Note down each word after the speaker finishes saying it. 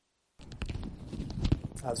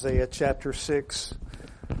Isaiah chapter 6.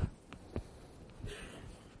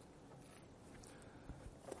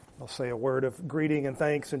 I'll say a word of greeting and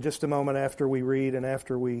thanks in just a moment after we read and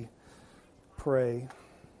after we pray.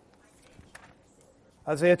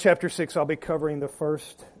 Isaiah chapter 6, I'll be covering the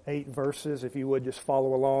first 8 verses. If you would just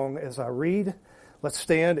follow along as I read. Let's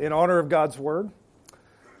stand in honor of God's word.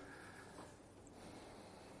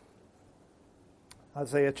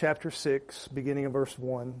 Isaiah chapter 6, beginning in verse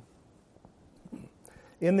 1.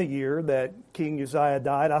 In the year that King Uzziah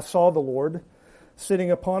died, I saw the Lord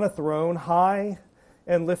sitting upon a throne, high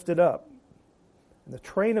and lifted up. And the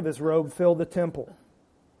train of his robe filled the temple.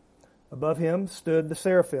 Above him stood the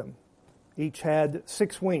seraphim. Each had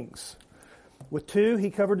 6 wings. With 2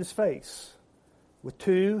 he covered his face. With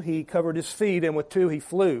 2 he covered his feet, and with 2 he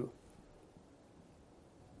flew.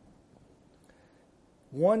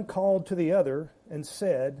 One called to the other and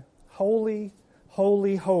said, Holy,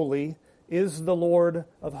 holy, holy is the Lord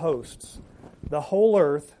of hosts. The whole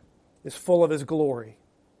earth is full of his glory.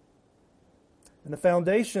 And the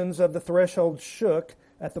foundations of the threshold shook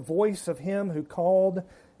at the voice of him who called,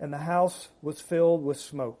 and the house was filled with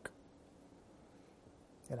smoke.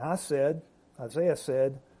 And Isaiah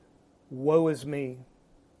said, Woe is me,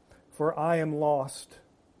 for I am lost.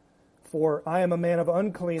 For I am a man of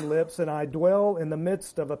unclean lips, and I dwell in the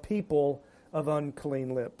midst of a people of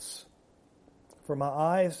unclean lips. For my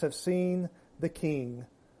eyes have seen the King,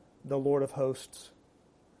 the Lord of hosts.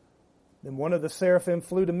 Then one of the seraphim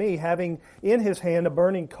flew to me, having in his hand a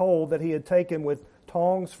burning coal that he had taken with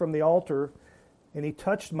tongs from the altar, and he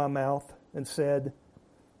touched my mouth and said,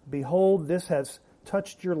 Behold, this has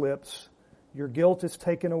touched your lips. Your guilt is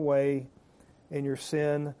taken away, and your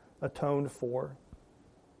sin atoned for.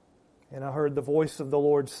 And I heard the voice of the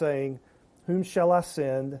Lord saying, Whom shall I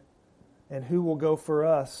send, and who will go for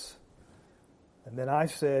us? And then I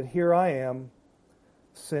said, Here I am,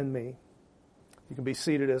 send me. You can be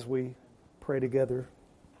seated as we pray together.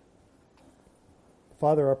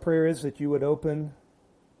 Father, our prayer is that you would open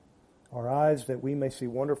our eyes that we may see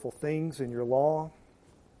wonderful things in your law.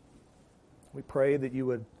 We pray that you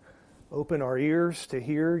would open our ears to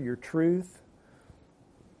hear your truth,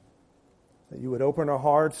 that you would open our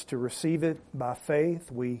hearts to receive it by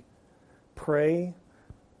faith. We pray,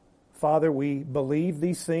 Father, we believe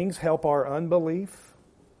these things. Help our unbelief.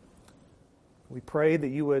 We pray that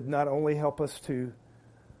you would not only help us to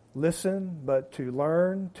listen, but to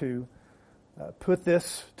learn, to put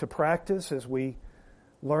this to practice as we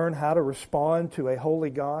learn how to respond to a holy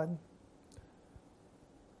God.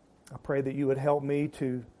 I pray that you would help me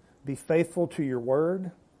to be faithful to your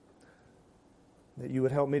word, that you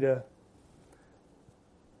would help me to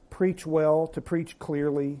preach well, to preach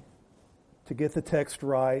clearly, to get the text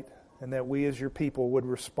right, and that we as your people would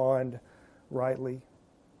respond rightly.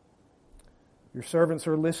 Your servants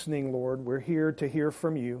are listening, Lord. We're here to hear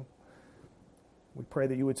from you. We pray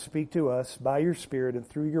that you would speak to us by your Spirit and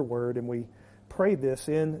through your word, and we pray this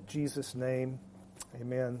in Jesus' name.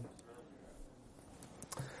 Amen.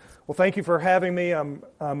 Well, thank you for having me. I'm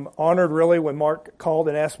honored, really, when Mark called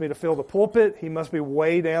and asked me to fill the pulpit. He must be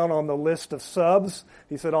way down on the list of subs.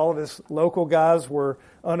 He said all of his local guys were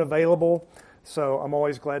unavailable. So I'm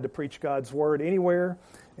always glad to preach God's word anywhere.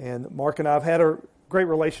 And Mark and I have had a great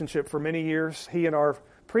relationship for many years. He and our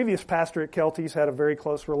previous pastor at Kelty's had a very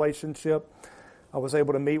close relationship. I was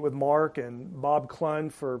able to meet with Mark and Bob Clun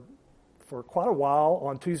for quite a while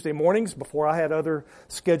on Tuesday mornings before I had other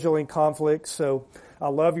scheduling conflicts. So I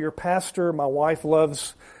love your pastor. My wife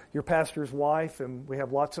loves your pastor's wife, and we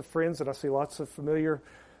have lots of friends, and I see lots of familiar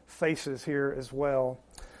faces here as well.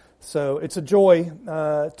 So it's a joy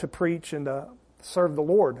to preach and to serve the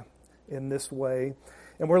Lord in this way.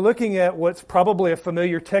 And we're looking at what's probably a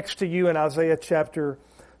familiar text to you in Isaiah chapter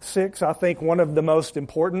 6. I think one of the most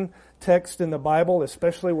important texts in the Bible,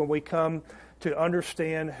 especially when we come to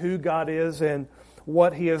understand who God is and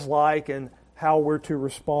what He is like and how we're to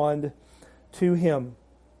respond to Him.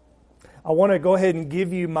 I want to go ahead and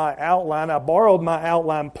give you my outline. I borrowed my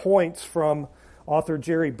outline points from author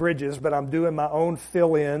Jerry Bridges, but I'm doing my own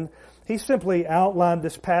fill-in. He simply outlined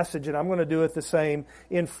this passage, and I'm going to do it the same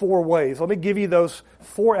in 4 ways. Let me give you those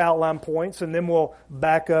 4 outline points, and then we'll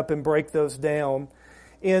back up and break those down.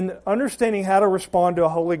 In understanding how to respond to a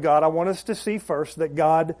holy God, I want us to see first that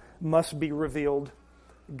God must be revealed.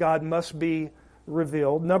 God must be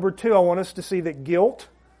revealed. Number 2, I want us to see that guilt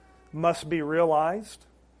must be realized.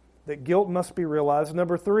 That guilt must be realized.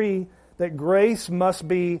 Number 3, that grace must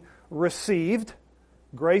be received.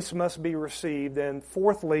 Grace must be received. And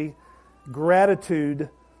fourthly,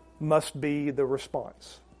 gratitude must be the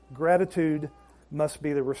response. Gratitude must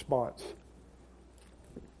be the response.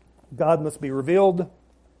 God must be revealed.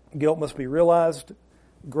 Guilt must be realized.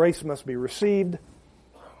 Grace must be received.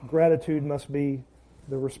 Gratitude must be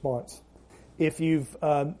the response. If you've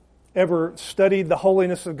ever studied the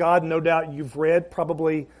holiness of God, no doubt you've read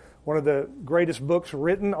probably one of the greatest books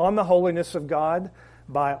written on the holiness of God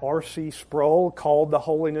by R.C. Sproul called The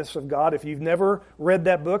Holiness of God. If you've never read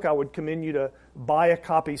that book, I would commend you to buy a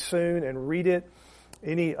copy soon and read it.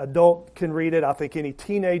 Any adult can read it. I think any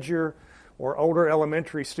teenager or older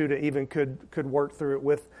elementary student even could work through it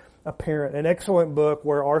with a parent. An excellent book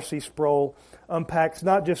where R.C. Sproul unpacks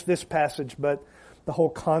not just this passage, but the whole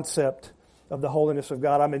concept of the holiness of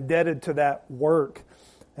God. I'm indebted to that work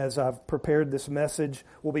as I've prepared this message.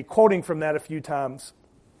 We'll be quoting from that a few times.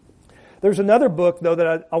 There's another book, though,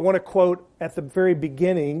 that I want to quote at the very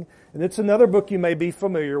beginning, and it's another book you may be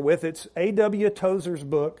familiar with. It's A.W. Tozer's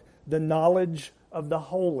book, The Knowledge of the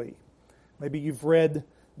Holy. Maybe you've read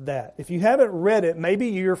that. If you haven't read it, maybe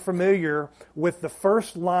you're familiar with the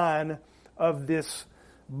first line of this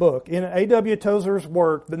book. In A.W. Tozer's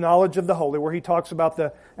work, The Knowledge of the Holy, where he talks about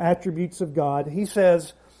the attributes of God, he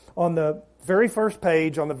says on the very first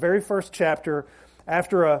page, on the very first chapter,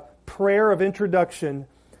 after a prayer of introduction,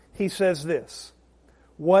 he says this: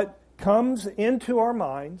 what comes into our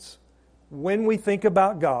minds when we think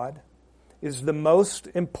about God is the most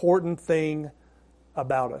important thing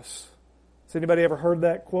about us. Has anybody ever heard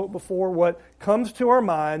that quote before? What comes to our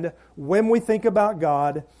mind when we think about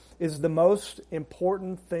God is the most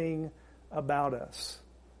important thing about us.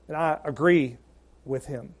 And I agree with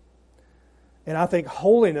him. And I think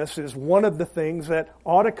holiness is one of the things that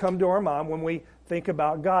ought to come to our mind when we think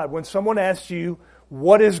about God. When someone asks you,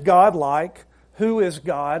 what is God like? Who is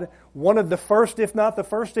God? One of the first, if not the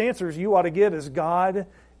first answers you ought to give is God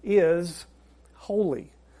is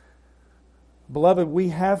holy. Beloved, we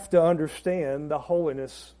have to understand the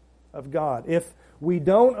holiness of God. If we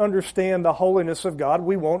don't understand the holiness of God,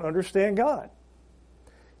 we won't understand God.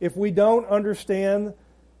 If we don't understand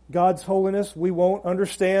God's holiness, we won't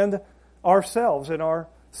understand ourselves and our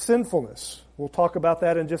sinfulness. We'll talk about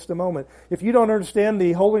that in just a moment. If you don't understand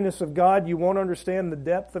the holiness of God, you won't understand the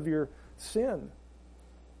depth of your sin.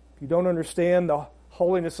 If you don't understand the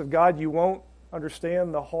holiness of God, you won't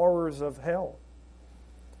understand the horrors of hell.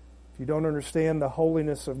 If you don't understand the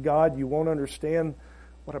holiness of God, you won't understand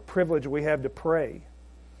what a privilege we have to pray.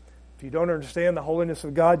 If you don't understand the holiness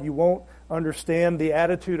of God, you won't understand the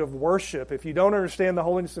attitude of worship. If you don't understand the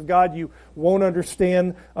holiness of God, you won't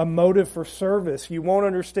understand a motive for service. You won't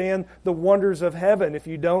understand the wonders of heaven if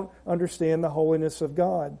you don't understand the holiness of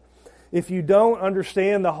God. If you don't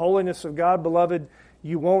understand the holiness of God, beloved,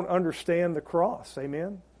 you won't understand the cross.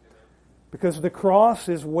 Amen? Because the cross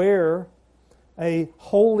is where a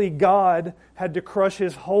holy God had to crush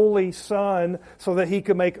His holy Son so that He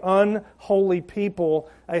could make unholy people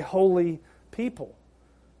a holy people.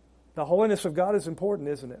 The holiness of God is important,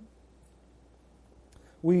 isn't it?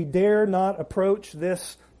 We dare not approach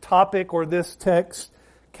this topic or this text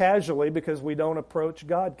casually because we don't approach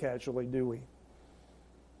God casually, do we?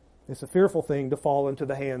 It's a fearful thing to fall into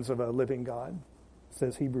the hands of a living God,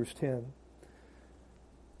 says Hebrews 10.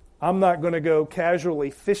 I'm not going to go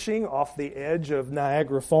casually fishing off the edge of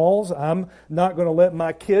Niagara Falls. I'm not going to let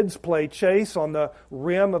my kids play chase on the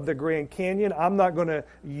rim of the Grand Canyon. I'm not going to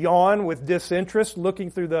yawn with disinterest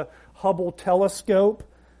looking through the Hubble telescope.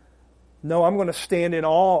 No, I'm going to stand in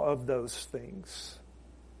awe of those things.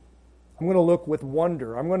 I'm going to look with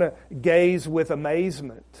wonder. I'm going to gaze with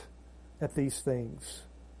amazement at these things.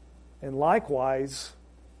 And likewise,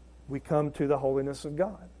 we come to the holiness of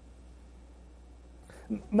God.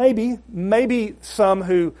 Maybe some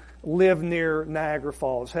who live near Niagara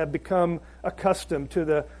Falls have become accustomed to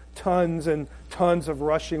the tons and tons of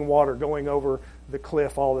rushing water going over the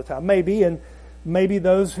cliff all the time. And maybe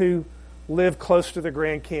those who live close to the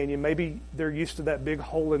Grand Canyon, maybe they're used to that big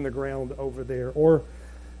hole in the ground over there. Or,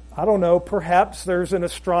 I don't know, perhaps there's an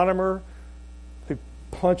astronomer who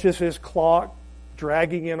punches his clock,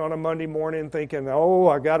 dragging in on a Monday morning thinking, oh,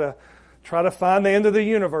 I got to try to find the end of the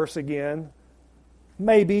universe again.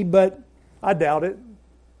 Maybe, but I doubt it.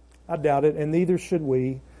 I doubt it, and neither should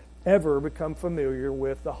we ever become familiar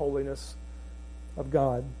with the holiness of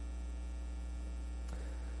God.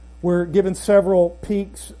 We're given several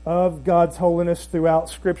peeks of God's holiness throughout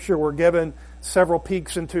Scripture. We're given several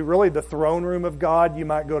peeks into really the throne room of God. You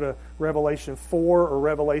might go to Revelation 4 or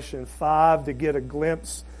Revelation 5 to get a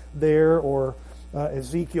glimpse there, or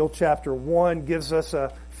Ezekiel chapter 1 gives us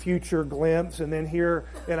a future glimpse, and then here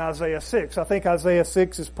in Isaiah 6. I think Isaiah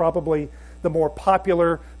 6 is probably the more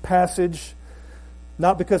popular passage,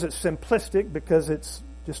 not because it's simplistic, because it's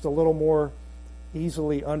just a little more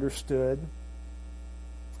easily understood.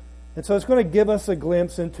 And so it's going to give us a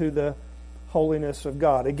glimpse into the holiness of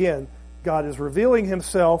God. Again, God is revealing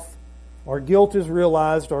Himself, our guilt is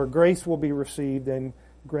realized, our grace will be received, and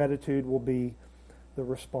gratitude will be the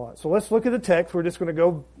response. So let's look at the text. We're just going to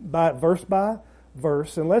go by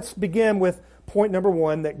verse, and let's begin with point number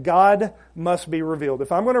 1, that God must be revealed.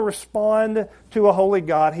 If I'm going to respond to a holy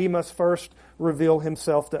God, He must first reveal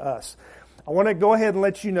Himself to us. I want to go ahead and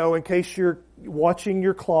let you know, in case you're watching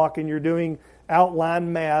your clock and you're doing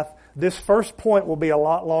outline math, this first point will be a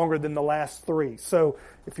lot longer than the last 3. So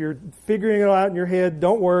if you're figuring it out in your head,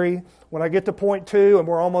 don't worry. When I get to point 2 and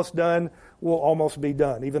we're almost done, we'll almost be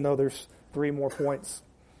done, even though there's 3 more points.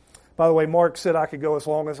 By the way, Mark said I could go as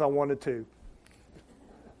long as I wanted to.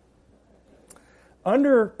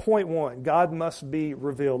 Under point 1, God must be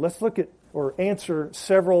revealed. Let's look at or answer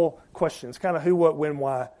several questions, kind of who, what, when,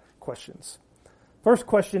 why questions. First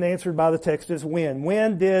question answered by the text is when.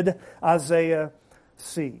 When did Isaiah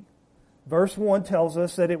see? Verse 1 tells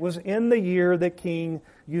us that it was in the year that King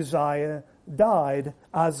Uzziah died,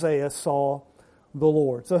 Isaiah saw the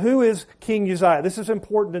Lord. So who is King Uzziah? This is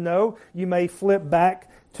important to know. You may flip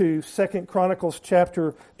back to 2 Chronicles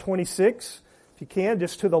chapter 26, if you can,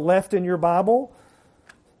 just to the left in your Bible.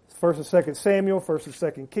 1 and 2 Samuel, 1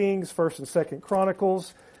 and 2 Kings, 1 and 2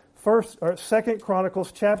 Chronicles. 2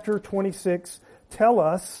 Chronicles chapter 26 tell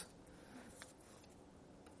us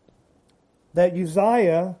that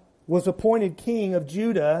Uzziah was appointed king of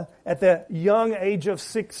Judah at the young age of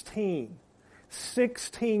 16.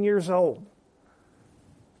 16 years old.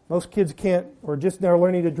 Most kids can't, or just now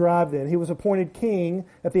learning to drive then. He was appointed king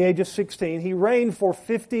at the age of 16. He reigned for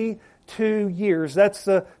 52 years. That's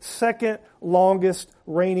the second longest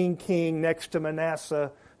reigning king next to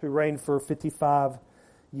Manasseh, who reigned for 55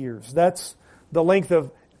 years. That's the length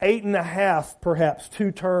of 8.5, perhaps,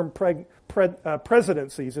 2-term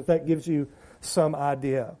presidencies, if that gives you some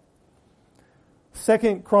idea.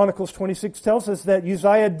 2 Chronicles 26 tells us that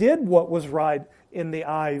Uzziah did what was right in the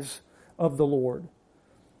eyes of the Lord.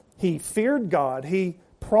 He feared God. He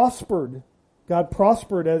prospered. God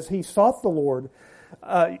prospered as he sought the Lord.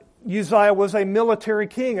 Uzziah was a military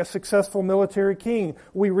king, a successful military king.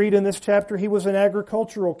 We read in this chapter he was an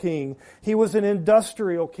agricultural king. He was an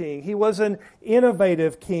industrial king. He was an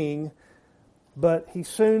innovative king. But he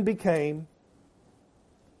soon became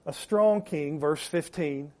a strong king, verse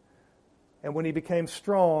 15. And when he became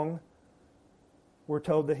strong, we're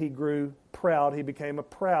told that he grew proud. He became a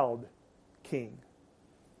proud king.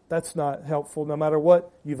 That's not helpful, no matter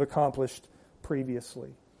what you've accomplished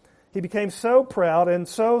previously. He became so proud and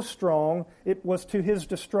so strong, it was to his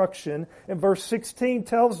destruction. And verse 16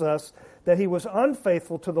 tells us that he was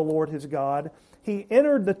unfaithful to the Lord his God. He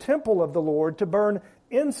entered the temple of the Lord to burn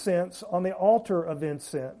incense on the altar of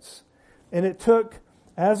incense. And it took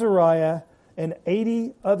Azariah and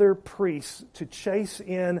 80 other priests to chase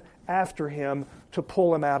in after him to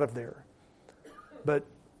pull him out of there. But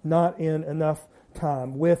not in enough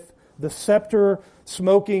time. With the scepter,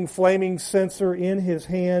 smoking, flaming censer in his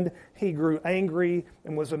hand, he grew angry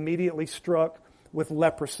and was immediately struck with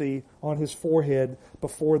leprosy on his forehead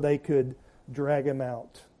before they could drag him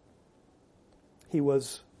out. He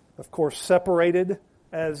was, of course, separated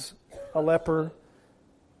as a leper.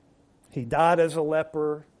 He died as a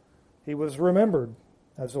leper. He was remembered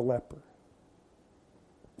as a leper.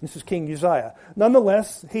 This is King Uzziah.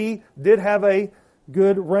 Nonetheless, he did have a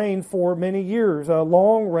good reign for many years, a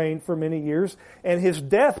long reign for many years, and his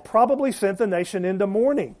death probably sent the nation into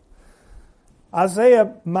mourning.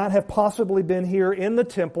 Isaiah might have possibly been here in the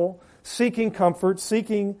temple, seeking comfort,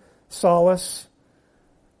 seeking solace,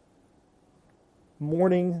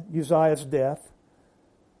 mourning Uzziah's death.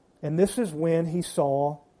 And this is when he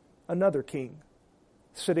saw another king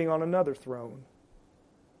sitting on another throne.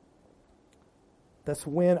 That's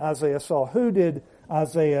when Isaiah saw. Who did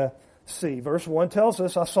Isaiah see? Verse 1 tells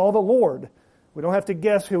us, I saw the Lord. We don't have to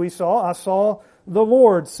guess who he saw. I saw the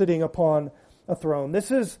Lord sitting upon a throne.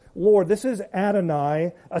 This is Lord. This is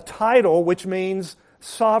Adonai, a title which means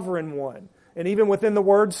sovereign one. And even within the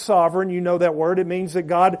word sovereign, you know that word, it means that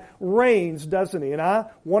God reigns, doesn't he? And I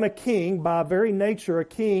want a king, by very nature, a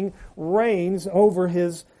king reigns over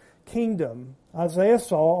his kingdom. Isaiah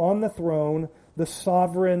saw on the throne the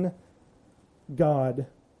sovereign God,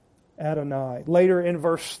 Adonai. Later in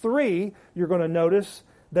verse 3, you're going to notice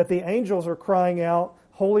that the angels are crying out,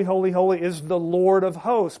 Holy, holy, holy is the Lord of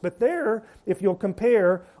hosts. But there, if you'll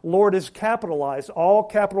compare, Lord is capitalized, all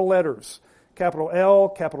capital letters. Capital L,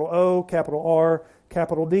 capital O, capital R,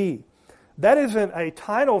 capital D. That isn't a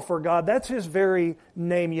title for God. That's His very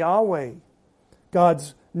name, Yahweh.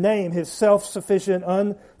 God's name, His self-sufficient,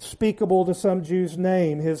 unspeakable to some Jews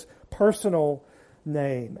name, His personal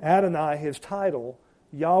name. Adonai, his title.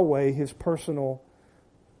 Yahweh, his personal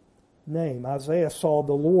name. Isaiah saw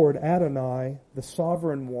the Lord, Adonai, the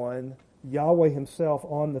sovereign one, Yahweh himself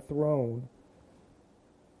on the throne.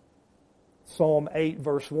 Psalm 8,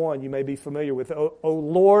 verse 1, you may be familiar with. O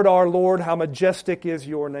Lord, our Lord, how majestic is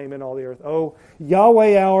your name in all the earth. O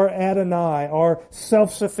Yahweh, our Adonai, our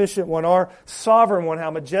self-sufficient one, our sovereign one,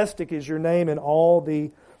 how majestic is your name in all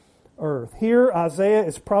the earth. Here, Isaiah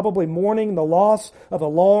is probably mourning the loss of a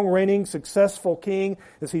long-reigning, successful king,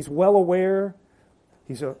 as he's well aware.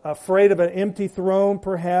 He's afraid of an empty throne,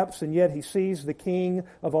 perhaps, and yet he sees the King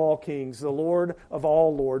of all kings, the Lord of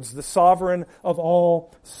all lords, the sovereign of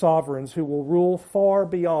all sovereigns, who will rule far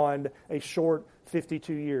beyond a short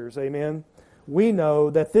 52 years. Amen? We know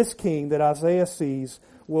that this king that Isaiah sees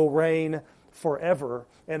will reign forever.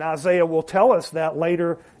 And Isaiah will tell us that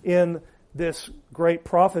later in this great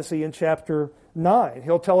prophecy in chapter 9.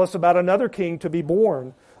 He'll tell us about another king to be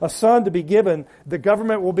born, a son to be given. The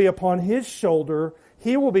government will be upon his shoulder.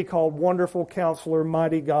 He will be called Wonderful Counselor,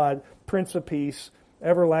 Mighty God, Prince of Peace,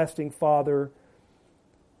 Everlasting Father.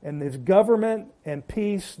 And his government and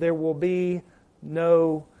peace, there will be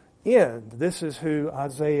no end. This is who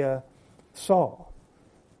Isaiah saw.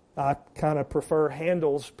 I kind of prefer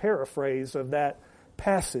Handel's paraphrase of that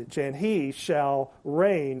passage. And he shall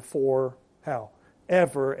reign for, how?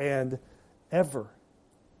 Ever and ever.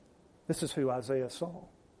 This is who Isaiah saw.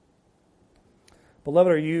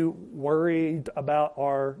 Beloved, are you worried about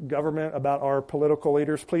our government, about our political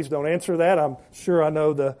leaders? Please don't answer that. I'm sure I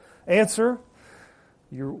know the answer.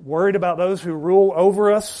 You're worried about those who rule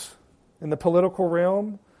over us in the political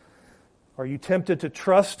realm? Are you tempted to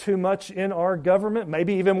trust too much in our government?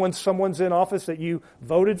 Maybe even when someone's in office that you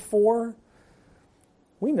voted for?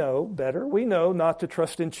 We know better. We know not to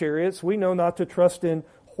trust in chariots. We know not to trust in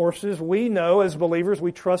horses. We know as believers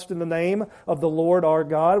we trust in the name of the Lord our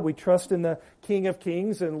God. We trust in the King of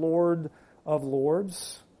Kings and Lord of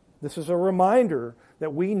Lords. This is a reminder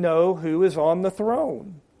that we know who is on the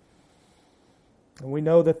throne. And we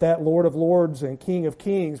know that that Lord of Lords and King of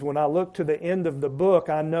Kings, when I look to the end of the book,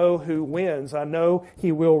 I know who wins. I know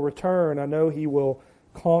He will return. I know He will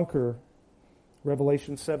conquer.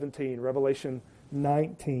 Revelation 17, Revelation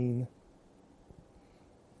 19.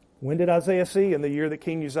 When did Isaiah see? In the year that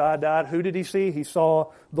King Uzziah died. Who did he see? He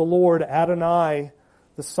saw the Lord, Adonai,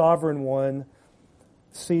 the sovereign one,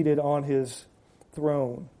 seated on his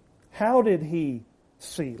throne. How did he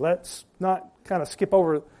see? Let's not kind of skip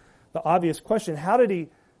over the obvious question. How did he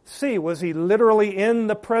see? Was he literally in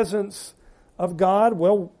the presence of God?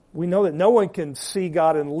 Well, we know that no one can see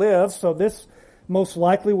God and live, so this most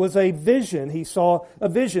likely was a vision. He saw a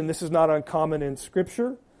vision. This is not uncommon in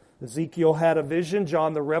Scripture. Ezekiel had a vision.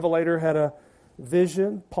 John the Revelator had a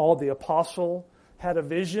vision. Paul the Apostle had a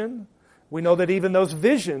vision. We know that even those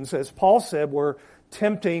visions, as Paul said, were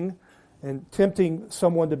tempting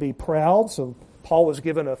someone to be proud. So Paul was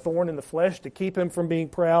given a thorn in the flesh to keep him from being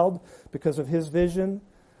proud because of his vision.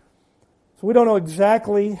 So we don't know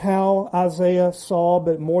exactly how Isaiah saw,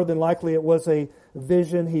 but more than likely it was a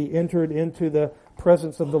vision. He entered into the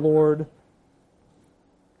presence of the Lord.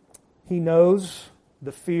 He knows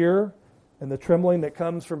the fear and the trembling that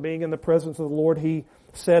comes from being in the presence of the Lord. He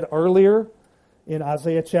said earlier in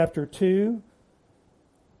Isaiah chapter 2,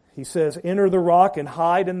 he says, "Enter the rock and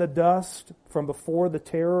hide in the dust from before the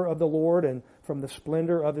terror of the Lord and from the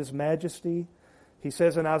splendor of His majesty." He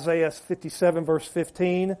says in Isaiah 57 verse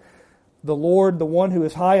 15, "The Lord, the one who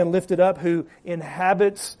is high and lifted up, who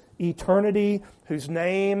inhabits eternity, whose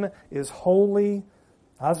name is holy."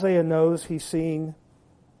 Isaiah knows he's seeing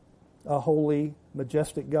a holy,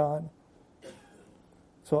 majestic God.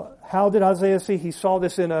 So how did Isaiah see? He saw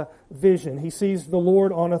this in a vision. He sees the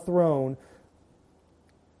Lord on a throne.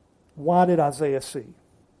 Why did Isaiah see?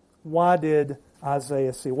 Why did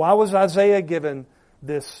Isaiah see? Why was Isaiah given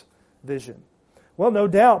this vision? Well, no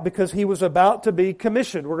doubt because he was about to be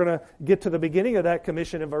commissioned. We're going to get to the beginning of that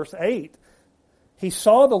commission in verse 8. He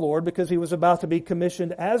saw the Lord because he was about to be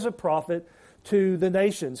commissioned as a prophet to the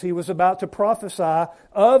nations. He was about to prophesy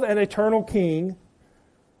of an eternal king,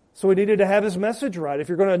 so he needed to have his message right. If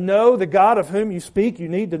you're going to know the God of whom you speak, you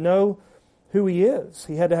need to know who He is.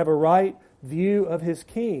 He had to have a right view of his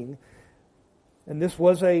king. And this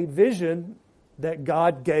was a vision that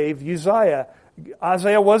God gave Uzziah.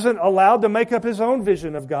 Isaiah wasn't allowed to make up his own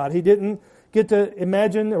vision of God. He didn't get to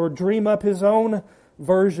imagine or dream up his own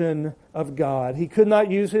version of God. He could not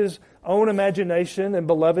use his own imagination, and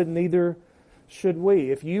beloved, neither should we.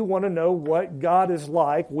 If you want to know what God is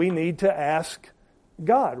like, we need to ask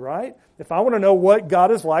God, right? If I want to know what God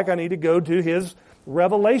is like, I need to go to His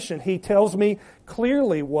revelation. He tells me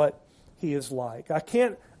clearly what He is like. I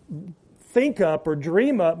can't think up or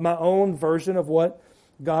dream up my own version of what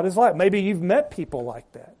God is like. Maybe you've met people like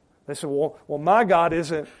that. They say, well, my God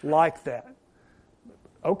isn't like that.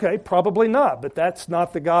 Okay, probably not, but that's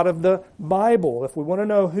not the God of the Bible. If we want to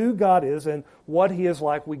know who God is and what He is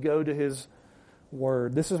like, we go to His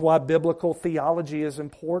Word. This is why biblical theology is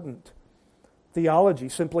important. Theology,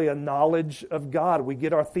 simply a knowledge of God. We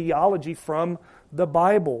get our theology from the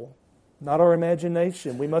Bible, not our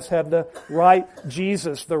imagination. We must have the right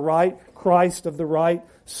Jesus, the right Christ of the right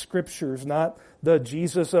Scriptures, not the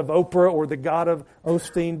Jesus of Oprah or the God of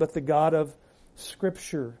Osteen, but the God of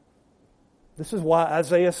Scripture. This is why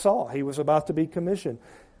Isaiah saw. He was about to be commissioned.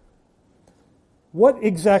 What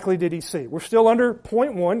exactly did he see? We're still under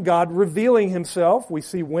point 1, God revealing Himself. We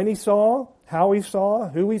see when He saw, how He saw,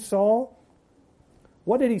 who He saw.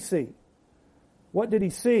 What did He see? What did He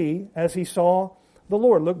see as He saw the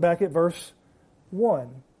Lord? Look back at verse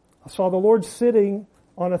 1. I saw the Lord sitting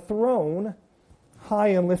on a throne high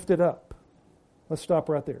and lifted up. Let's stop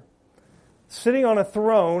right there. Sitting on a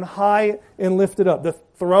throne high and lifted up. The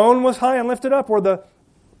throne was high and lifted up, or the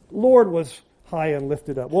Lord was high and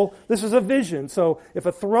lifted up? Well, this is a vision. So if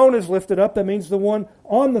a throne is lifted up, that means the one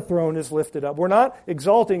on the throne is lifted up. We're not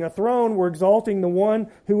exalting a throne, we're exalting the one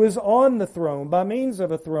who is on the throne by means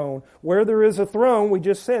of a throne. Where there is a throne, we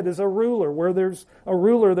just said, is a ruler. Where there's a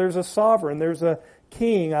ruler, there's a sovereign, there's a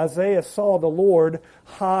king. Isaiah saw the Lord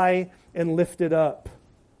high and lifted up.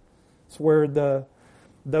 It's where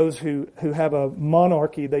those who have a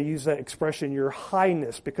monarchy, they use that expression, your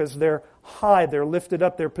highness, because they're high, they're lifted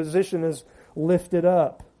up, their position is lifted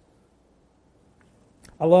up.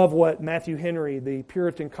 I love what Matthew Henry, the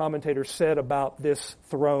Puritan commentator, said about this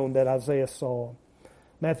throne that Isaiah saw.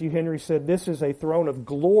 Matthew Henry said, "This is a throne of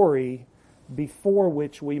glory before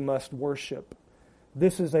which we must worship.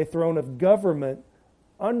 This is a throne of government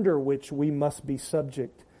under which we must be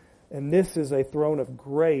subject. And this is a throne of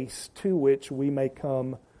grace to which we may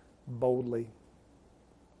come boldly."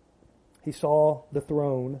 He saw the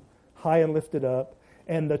throne high and lifted up,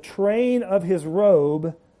 and the train of His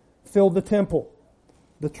robe filled the temple.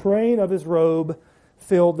 The train of His robe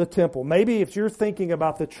filled the temple. Maybe if you're thinking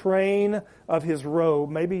about the train of His robe,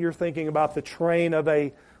 maybe you're thinking about the train of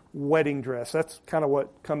a wedding dress. That's kind of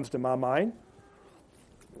what comes to my mind.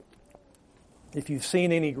 If you've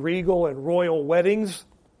seen any regal and royal weddings,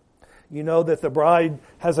 you know that the bride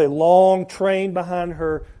has a long train behind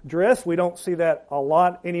her dress. We don't see that a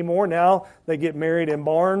lot anymore. Now they get married in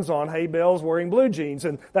barns on hay bales wearing blue jeans.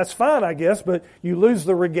 And that's fine, I guess, but you lose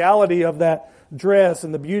the regality of that dress,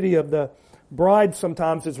 and the beauty of the bride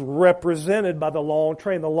sometimes is represented by the long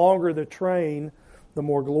train. The longer the train, the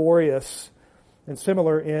more glorious. And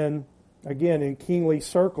similar in kingly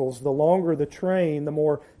circles, the longer the train, the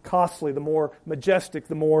more costly, the more majestic,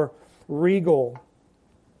 the more regal.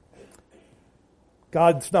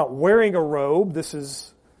 God's not wearing a robe. This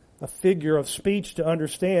is a figure of speech to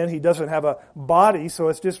understand. He doesn't have a body, so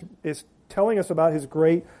it's telling us about His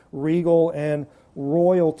great regal and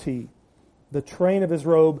royalty. The train of His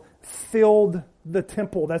robe filled the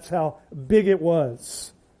temple. That's how big it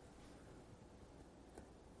was.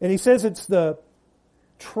 And He says it's the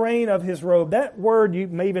train of His robe. That word you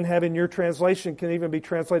may even have in your translation can even be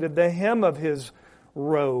translated the hem of His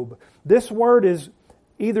robe. This word is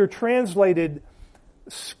either translated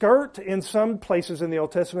skirt in some places in the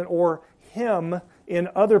Old Testament or hem in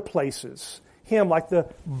other places. Hem, like the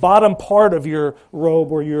bottom part of your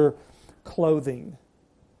robe or your clothing.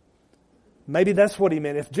 Maybe that's what he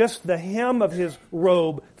meant. If just the hem of His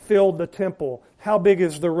robe filled the temple, how big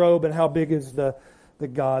is the robe and how big is the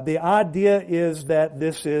God? The idea is that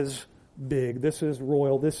this is big, this is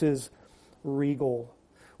royal, this is regal.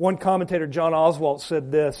 One commentator, John Oswalt,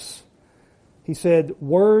 said this. He said,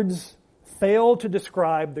 "Words fail to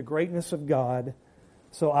describe the greatness of God,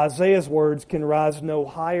 so Isaiah's words can rise no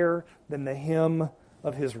higher than the hem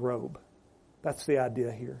of his robe." That's the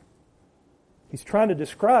idea here. He's trying to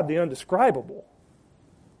describe the undescribable.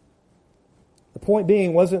 The point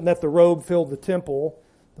being wasn't that the robe filled the temple.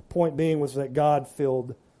 The point being was that God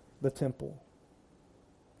filled the temple.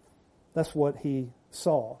 That's what he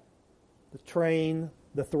saw. The train,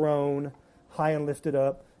 the throne, high and lifted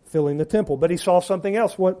up, filling the temple. But he saw something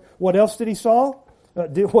else. What else did he saw?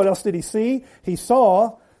 What else did he see? He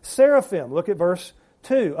saw seraphim. Look at verse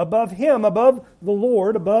 2. Above him, above the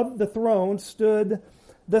Lord, above the throne, stood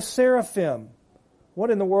the seraphim. What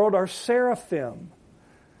in the world are seraphim?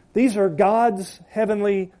 These are God's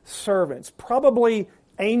heavenly servants. Probably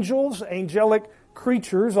angels, angelic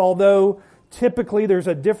creatures, although typically there's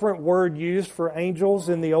a different word used for angels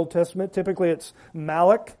in the Old Testament. Typically it's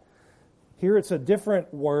malach. Here it's a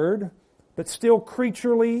different word. but still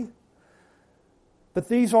creaturely. But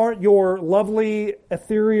these aren't your lovely,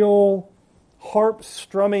 ethereal,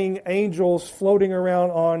 harp-strumming angels floating around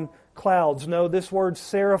on clouds. No, this word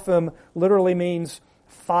seraphim literally means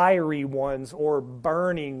fiery ones or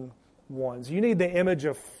burning ones. You need the image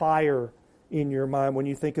of fire in your mind when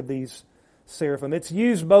you think of these seraphim. It's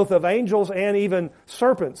used both of angels and even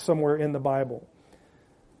serpents somewhere in the Bible.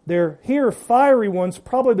 They're here fiery ones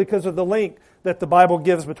probably because of the link that the Bible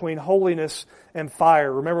gives between holiness and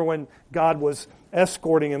fire. Remember when God was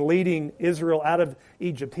escorting and leading Israel out of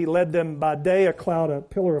Egypt. He led them by day a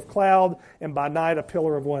pillar of cloud, and by night a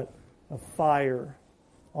pillar of what? Of fire.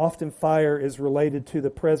 Often fire is related to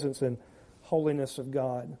the presence and holiness of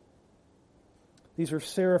God. These are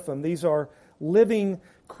seraphim. These are living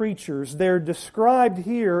creatures. They're described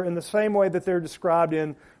here in the same way that they're described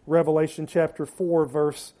in Revelation chapter 4,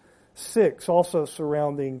 verse 6, also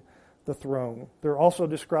surrounding the throne. They're also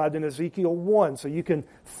described in Ezekiel 1, so you can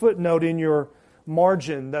footnote in your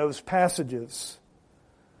margin those passages.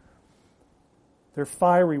 They're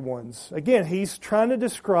fiery ones. Again, he's trying to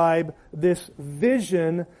describe this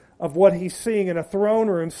vision of what he's seeing in a throne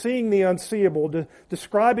room, seeing the unseeable,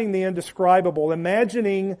 describing the indescribable,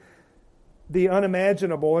 imagining the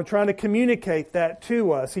unimaginable, and trying to communicate that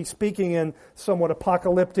to us. He's speaking in somewhat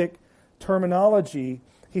apocalyptic terminology.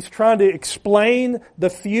 He's trying to explain the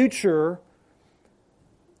future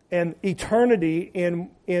and eternity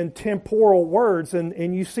in temporal words,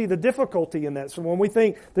 and you see the difficulty in that. So when we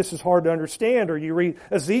think this is hard to understand, or you read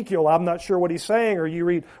Ezekiel, I'm not sure what he's saying, or you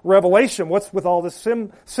read Revelation, what's with all this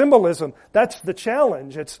symbolism? That's the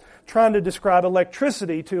challenge. It's trying to describe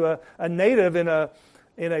electricity to a native in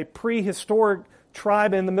a prehistoric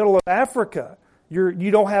tribe in the middle of Africa.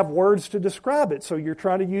 You don't have words to describe it, so you're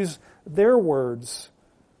trying to use their words.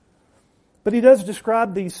 But he does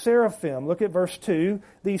describe these seraphim. Look at verse 2.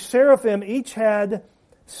 These seraphim each had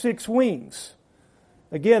 6 wings.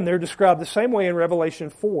 Again, they're described the same way in Revelation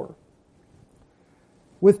 4.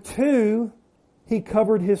 With 2, he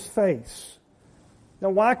covered his face. Now,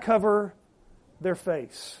 why cover their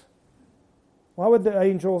face? Why would the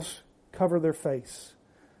angels cover their face?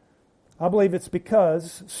 I believe it's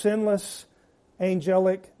because sinless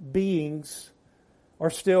angelic beings are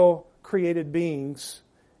still created beings,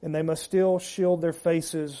 and they must still shield their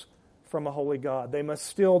faces from a holy God. They must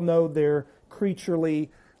still know their creaturely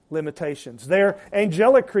limitations. They're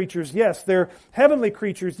angelic creatures, yes. They're heavenly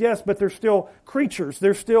creatures, yes, but they're still creatures.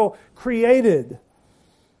 They're still created.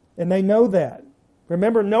 And they know that.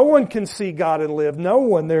 Remember, no one can see God and live. No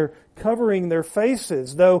one. They're covering their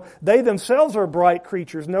faces. Though they themselves are bright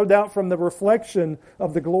creatures, no doubt from the reflection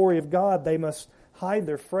of the glory of God, they must hide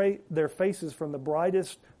their faces from the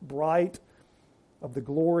brightest bright of the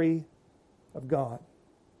glory of God.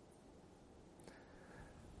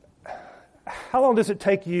 How long does it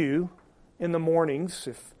take you in the mornings?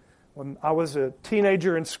 When I was a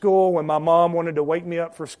teenager in school, when my mom wanted to wake me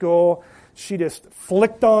up for school, she just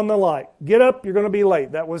flicked on the light. Get up, you're going to be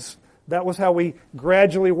late. That was how we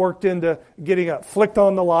gradually worked into getting up. Flicked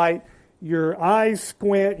on the light, your eyes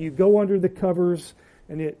squint, you go under the covers,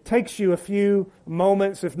 and it takes you a few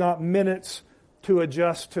moments, if not minutes, to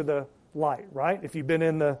adjust to the light, right? If you've been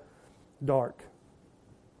in the dark.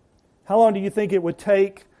 How long do you think it would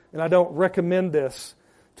take, and I don't recommend this,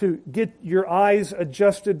 to get your eyes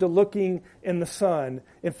adjusted to looking in the sun?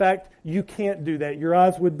 In fact, you can't do that. Your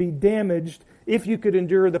eyes would be damaged if you could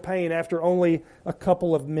endure the pain after only a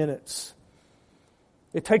couple of minutes.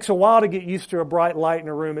 It takes a while to get used to a bright light in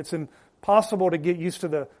a room. It's impossible to get used to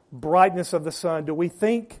the brightness of the sun. Do we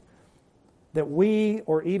think that we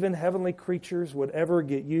or even heavenly creatures would ever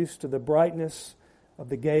get used to the brightness of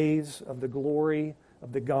the gaze of the glory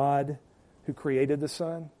of the God who created the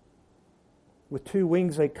sun? With 2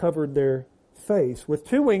 wings they covered their face. With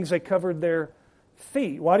 2 wings they covered their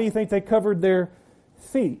feet. Why do you think they covered their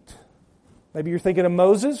feet? Maybe you're thinking of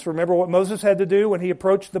Moses. Remember what Moses had to do when he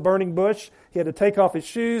approached the burning bush? He had to take off his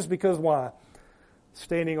shoes because why?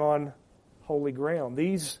 Standing on holy ground.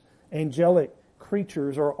 These angelic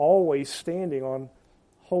creatures are always standing on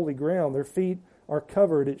holy ground. Their feet are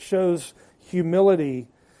covered. It shows humility.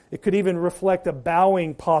 It could even reflect a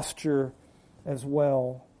bowing posture as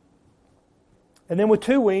well. And then with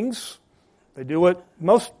 2 wings, they do what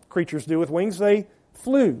most creatures do with wings. They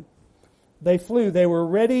flew. They flew. They were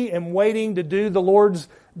ready and waiting to do the Lord's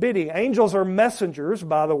bidding. Angels are messengers,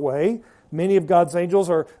 by the way. Many of God's angels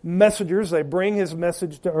are messengers. They bring His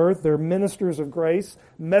message to earth. They're ministers of grace,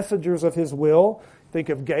 messengers of His will. Think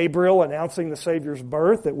of Gabriel announcing the Savior's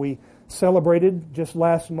birth that we celebrated just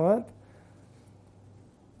last month.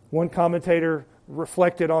 One commentator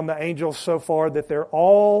reflected on the angels so far that they're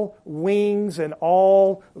all wings and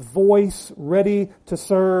all voice, ready to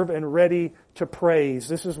serve and ready to praise.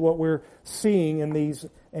 This is what we're seeing in these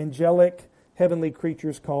angelic heavenly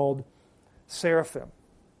creatures called seraphim.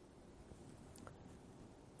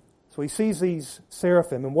 So he sees these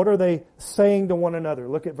seraphim, and what are they saying to one another?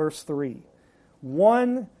 Look at verse 3.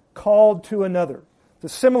 One called to another.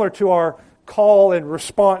 It's similar to our call and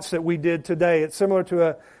response that we did today. It's similar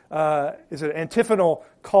to an antiphonal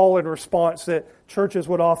call and response that churches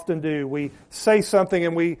would often do. We say something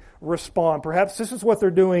and we respond. Perhaps this is what they're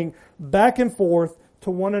doing back and forth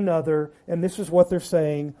to one another, and this is what they're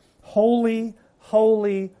saying. Holy,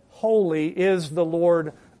 holy, holy is the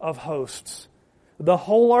Lord of hosts. The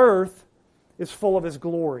whole earth is full of His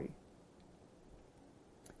glory.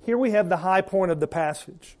 Here we have the high point of the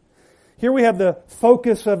passage. Here we have the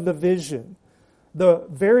focus of the vision. The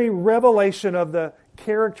very revelation of the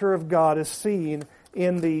character of God is seen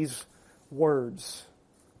in these words.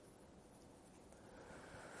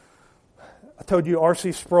 I told you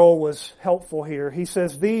R.C. Sproul was helpful here. He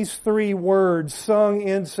says these three words sung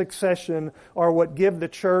in succession are what give the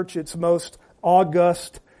church its most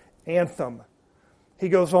august anthem. He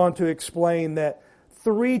goes on to explain that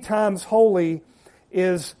 3 times holy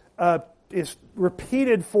is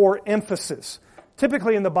repeated for emphasis.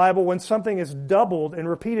 Typically in the Bible, when something is doubled and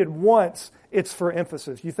repeated once, it's for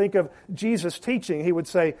emphasis. You think of Jesus' teaching, He would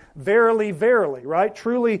say, verily, verily, right?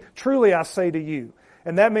 Truly, truly I say to you.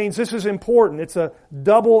 And that means this is important. It's a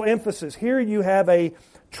double emphasis. Here you have a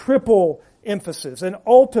triple emphasis, an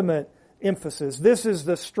ultimate emphasis. This is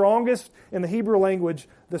the strongest, in the Hebrew language,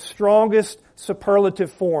 the strongest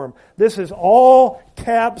superlative form. This is all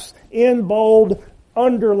caps, in bold,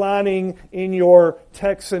 underlining in your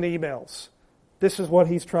texts and emails. This is what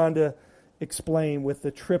he's trying to explain with the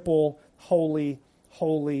triple holy,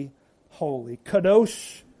 holy, holy.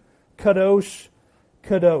 Kadosh, kadosh,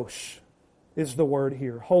 kadosh is the word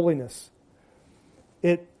here. Holiness.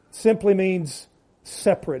 It simply means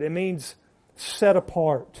separate. It means set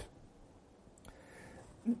apart.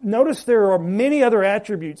 Notice there are many other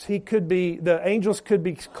attributes the angels could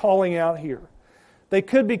be calling out here. They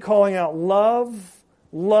could be calling out love,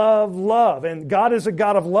 love, love. And God is a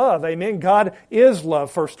God of love. Amen. God is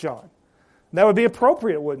love, 1 John. That would be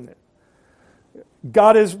appropriate, wouldn't it?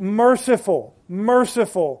 God is merciful,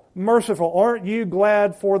 merciful, merciful. Aren't you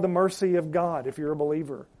glad for the mercy of God if you're a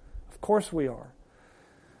believer? Of course we are.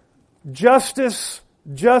 Justice,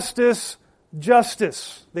 justice,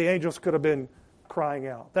 justice. The angels could have been crying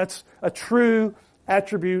out. That's a true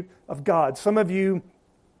attribute of God. Some of you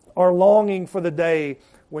are longing for the day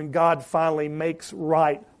when God finally makes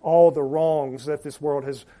right all the wrongs that this world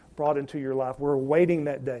has brought into your life. We're awaiting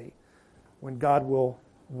that day when God will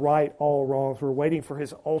right all wrongs. We're waiting for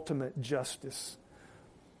His ultimate justice.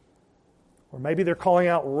 Or maybe they're calling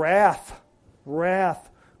out wrath, wrath,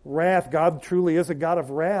 wrath. God truly is a God of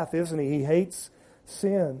wrath, isn't He? He hates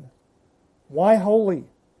sin. Why holy?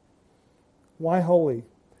 Why holy?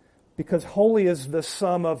 Because holy is the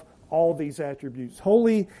sum of all these attributes.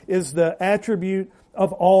 Holy is the attribute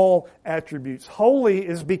of all attributes. Holy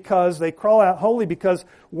is because they call out holy because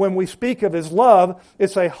when we speak of His love,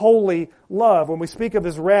 it's a holy love. When we speak of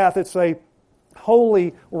His wrath, it's a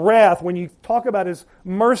holy wrath. When you talk about His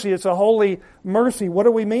mercy, it's a holy mercy. What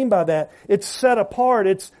do we mean by that? It's set apart.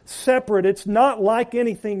 It's separate. It's not like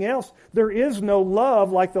anything else. There is no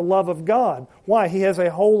love like the love of God. Why? He has a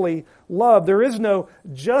holy love. There is no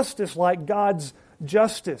justice like God's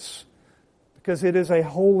justice because it is a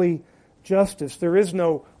holy justice. There is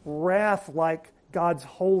no wrath like God's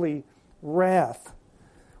holy wrath.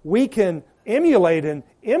 We can emulate and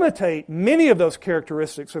imitate many of those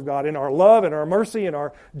characteristics of God in our love and our mercy and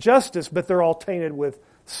our justice, but they're all tainted with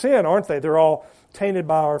sin, aren't they? They're all tainted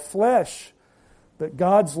by our flesh. But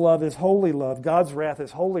God's love is holy love. God's wrath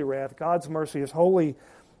is holy wrath. God's mercy is holy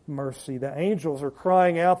mercy. The angels are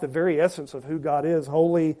crying out the very essence of who God is.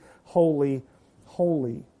 Holy, holy,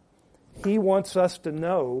 holy. He wants us to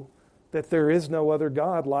know that there is no other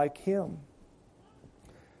God like Him.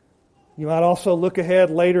 You might also look ahead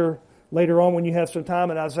later on when you have some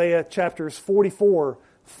time in Isaiah chapters 44,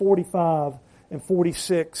 45, and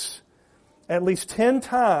 46. At least 10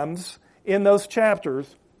 times in those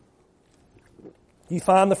chapters, you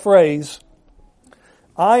find the phrase,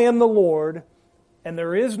 I am the Lord, and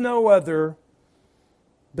there is no other.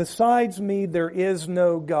 Besides me, there is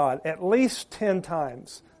no God. At least 10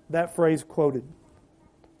 times that phrase quoted.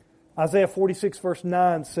 Isaiah 46 verse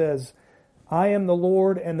 9 says, I am the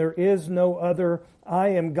Lord and there is no other. I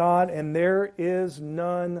am God and there is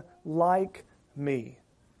none like me.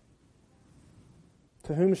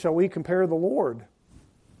 To whom shall we compare the Lord?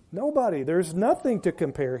 Nobody. There's nothing to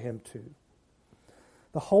compare Him to.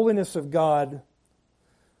 The holiness of God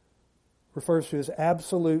refers to His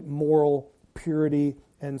absolute moral purity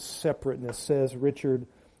and separateness, says Richard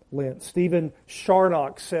Lent. Stephen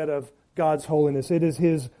Charnock said of God's holiness, it is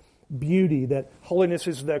His beauty, that holiness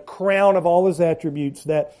is the crown of all His attributes,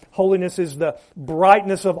 that holiness is the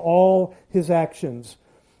brightness of all His actions.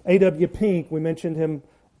 A.W. Pink, we mentioned him,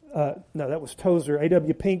 that was Tozer.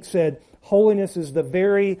 A.W. Pink said, holiness is the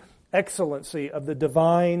very excellency of the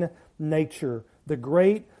divine nature. The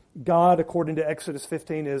great God, according to Exodus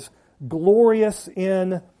 15, is glorious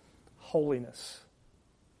in holiness.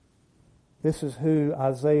 This is who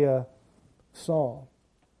Isaiah saw.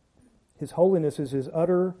 His holiness is His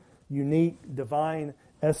utter, unique, divine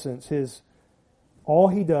essence. All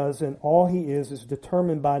He does and all He is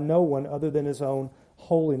determined by no one other than His own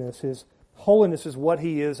holiness. His holiness is what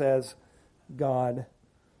He is as God.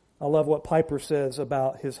 I love what Piper says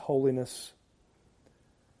about His holiness.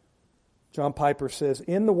 John Piper says,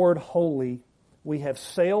 in the word holy, we have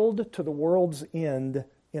sailed to the world's end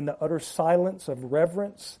in the utter silence of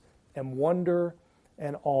reverence and wonder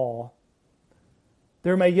and awe.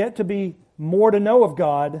 There may yet to be more to know of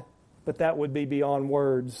God, but that would be beyond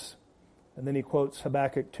words. And then he quotes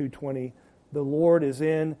Habakkuk 2:20, the Lord is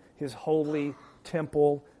in His holy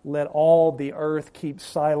temple. Let all the earth keep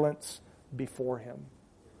silence before Him.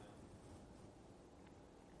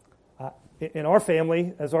 In our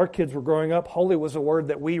family, as our kids were growing up, holy was a word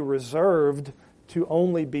that we reserved to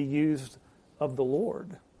only be used of the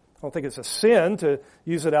Lord. I don't think it's a sin to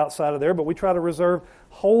use it outside of there, but we try to reserve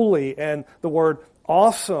holy and the word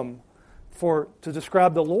awesome to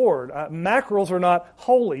describe the Lord. Mackerels are not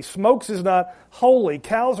holy. Smokes is not holy.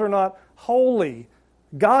 Cows are not holy.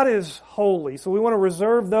 God is holy. So we want to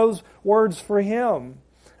reserve those words for Him.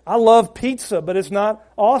 I love pizza, but it's not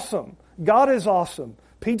awesome. God is awesome.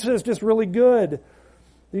 Pizza is just really good.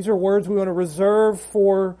 These are words we want to reserve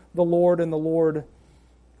for the Lord and the Lord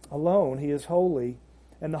alone. He is holy.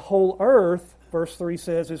 And the whole earth, verse 3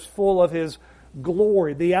 says, is full of His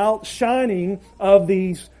glory. The outshining of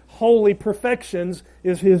these holy perfections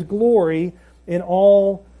is His glory in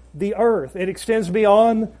all the earth. It extends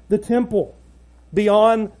beyond the temple,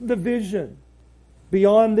 beyond the vision,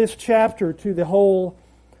 beyond this chapter to the whole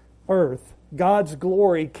earth. God's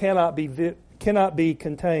glory cannot be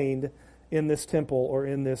contained in this temple or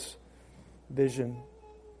in this vision.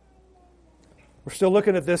 We're still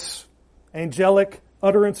looking at this angelic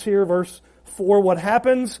utterance here, verse 4. What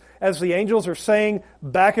happens as the angels are saying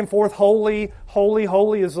back and forth, holy, holy,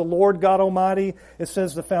 holy is the Lord God Almighty? It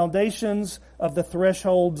says the foundations of the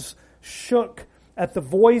thresholds shook at the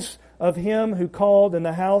voice of Him who called, and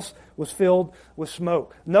the house was filled with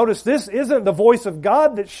smoke. Notice this isn't the voice of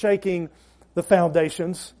God that's shaking the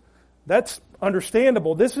foundations. That's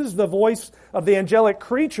understandable. This is the voice of the angelic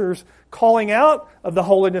creatures calling out of the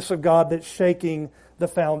holiness of God that's shaking the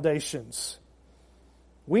foundations.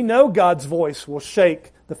 We know God's voice will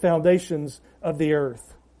shake the foundations of the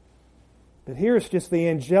earth. But here it's just the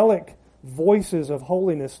angelic voices of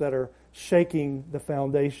holiness that are shaking the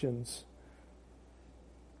foundations.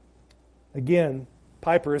 Again,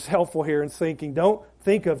 Piper is helpful here in thinking, don't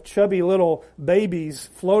think of chubby little babies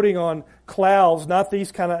floating on clouds, not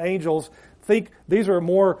these kind of angels. Think these are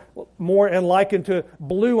more and likened to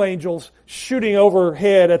blue angels shooting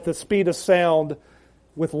overhead at the speed of sound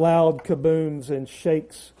with loud kabooms and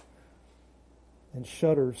shakes and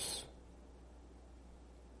shudders.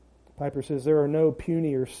 Piper says there are no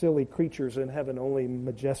puny or silly creatures in heaven, only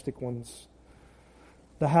majestic ones.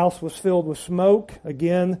 The house was filled with smoke.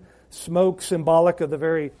 Again, smoke symbolic of the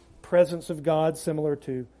very presence of God, similar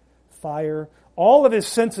to fire. All of His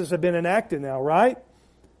senses have been enacted now, right?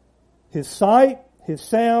 His sight, His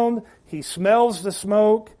sound, He smells the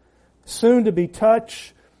smoke, soon to be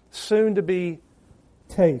touch, soon to be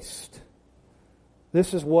taste.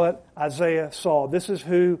 This is what Isaiah saw. This is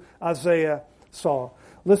who Isaiah saw.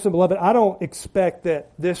 Listen, beloved, I don't expect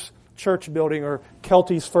that this church building or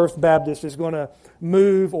Kelty's First Baptist is going to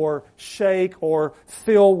move or shake or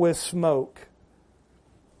fill with smoke.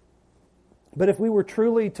 But if we were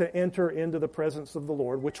truly to enter into the presence of the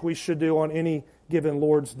Lord, which we should do on any given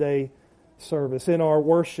Lord's Day service, in our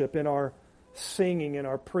worship, in our singing, in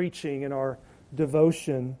our preaching, in our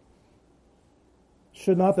devotion,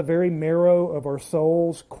 should not the very marrow of our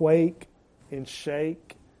souls quake and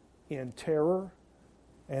shake in terror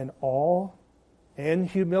and awe and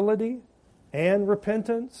humility and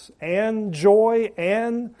repentance and joy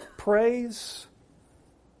and praise?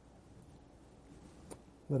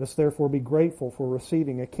 Let us therefore be grateful for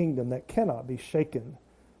receiving a kingdom that cannot be shaken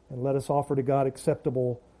And let us offer to God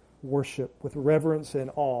acceptable worship with reverence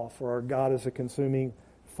and awe, for our God is a consuming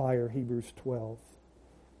fire, Hebrews 12.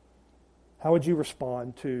 How would you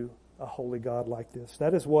respond to a holy God like this?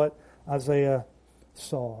 That is what Isaiah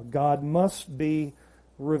saw. God must be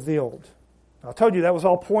revealed. I told you that was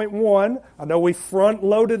all point one. I know we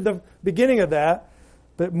front-loaded the beginning of that,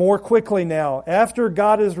 but more quickly now. After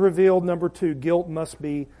God is revealed, number two, guilt must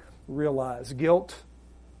be realized. Guilt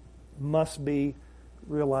must be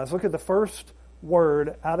realized. Look at the first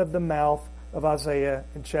word out of the mouth of Isaiah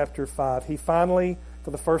in chapter 5. He finally,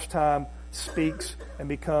 for the first time, speaks and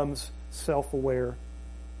becomes self-aware.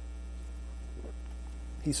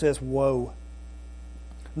 He says, woe.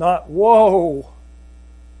 Not woe.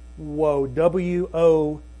 Woe.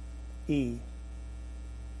 W-O-E.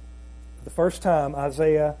 For the first time,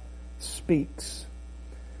 Isaiah speaks.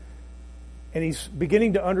 And he's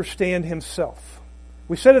beginning to understand himself.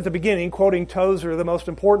 We said at the beginning, quoting Tozer, the most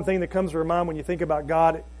important thing that comes to your mind when you think about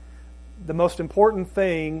God, the most important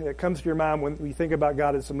thing that comes to your mind when you think about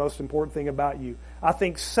God is the most important thing about you. I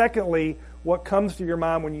think, secondly, what comes to your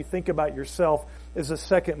mind when you think about yourself is the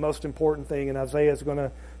second most important thing, and Isaiah is going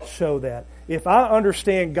to show that. If I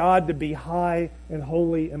understand God to be high and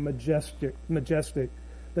holy and majestic,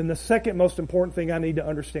 then the second most important thing I need to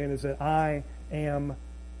understand is that I am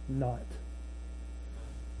not.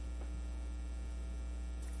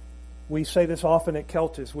 We say this often at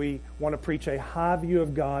Keltis. We want to preach a high view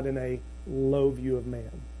of God and a low view of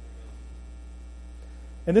man.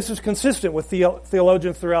 And this is consistent with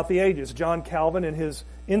theologians throughout the ages. John Calvin in his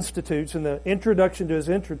Institutes, in the introduction to his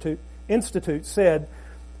Institute, said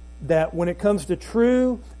that when it comes to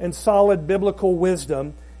true and solid biblical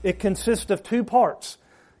wisdom, it consists of two parts.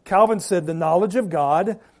 Calvin said the knowledge of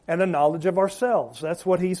God and a knowledge of ourselves. That's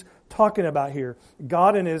what he's talking about here.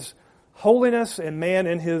 God in His holiness and man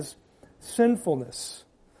in His sinfulness.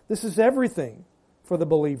 This is everything for the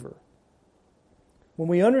believer. When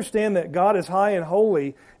we understand that God is high and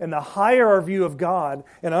holy, and the higher our view of God,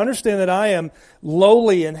 and understand that I am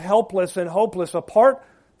lowly and helpless and hopeless apart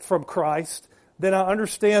from Christ, then I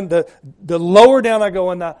understand the lower down I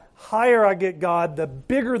go and the higher I get God, the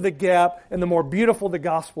bigger the gap and the more beautiful the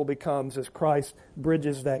gospel becomes as Christ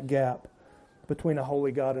bridges that gap between a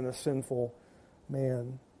holy God and a sinful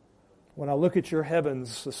man. When I look at your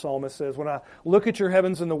heavens, the psalmist says, when I look at your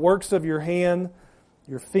heavens and the works of your hand,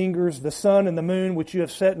 your fingers, the sun and the moon which you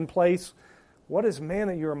have set in place, what is man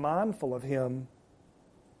that you are mindful of him?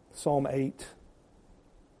 Psalm 8.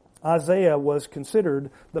 Isaiah was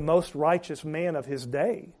considered the most righteous man of his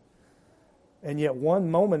day. And yet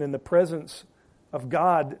one moment in the presence of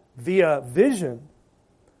God via vision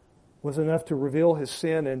was enough to reveal his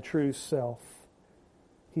sin and true self.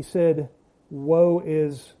 He said, woe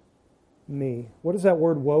is me. What does that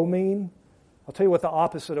word woe mean? I'll tell you what the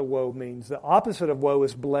opposite of woe means. The opposite of woe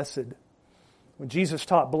is blessed. When Jesus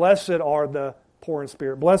taught, blessed are the poor in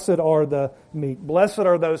spirit, blessed are the meek, blessed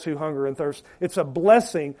are those who hunger and thirst. It's a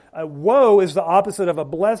blessing. A woe is the opposite of a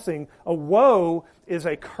blessing. A woe is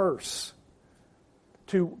a curse.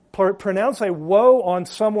 To pronounce a woe on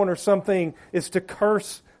someone or something is to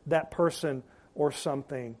curse that person or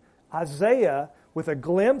something. Isaiah, with a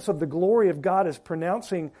glimpse of the glory of God, is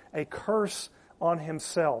pronouncing a curse on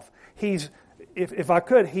himself. He's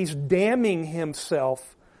damning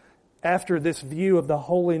himself after this view of the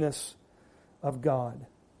holiness of God.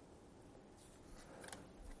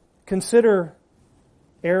 Consider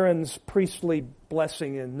Aaron's priestly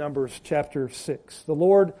blessing in Numbers chapter 6. The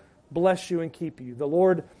Lord bless you and keep you. The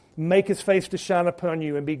Lord make His face to shine upon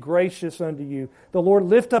you and be gracious unto you. The Lord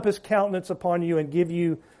lift up His countenance upon you and give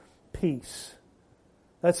you peace.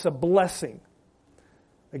 That's a blessing.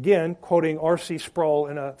 Again, quoting R.C. Sproul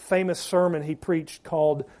in a famous sermon he preached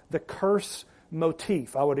called The Curse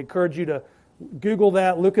Motif. I would encourage you to Google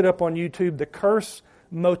that, look it up on YouTube, The Curse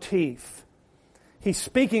Motif. He's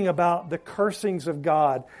speaking about the cursings of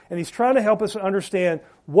God, and he's trying to help us understand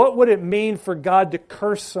what would it mean for God to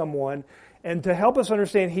curse someone, and to help us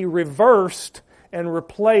understand, he reversed and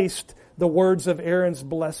replaced the words of Aaron's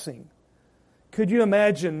blessing. Could you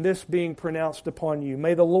imagine this being pronounced upon you?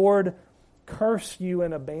 May the Lord curse you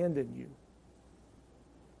and abandon you.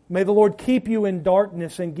 May the Lord keep you in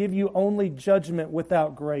darkness and give you only judgment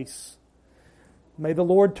without grace. May the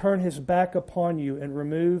Lord turn His back upon you and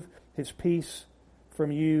remove His peace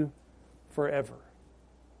from you forever.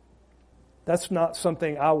 That's not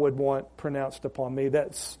something I would want pronounced upon me.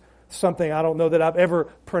 That's something I don't know that I've ever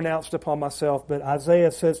pronounced upon myself. But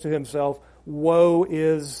Isaiah says to himself, woe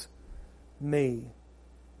is me.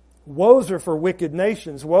 Woes are for wicked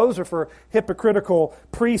nations. Woes are for hypocritical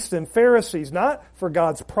priests and Pharisees, not for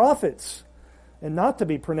God's prophets. and not to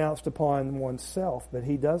be pronounced upon oneself, but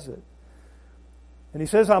he does it. And he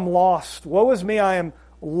says, I'm lost. Woe is me, I am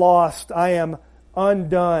lost. I am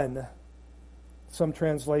undone. Some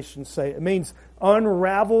translations say it means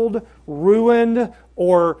unraveled, ruined,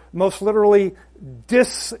 or most literally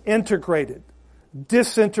disintegrated.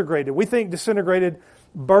 Disintegrated. We think disintegrated,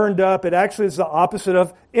 burned up. It actually is the opposite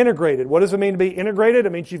of integrated. What does it mean to be integrated?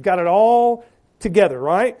 It means you've got it all together,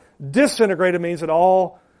 right? Disintegrated means it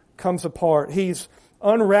all comes apart. He's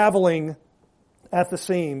unraveling at the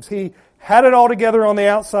seams. He had it all together on the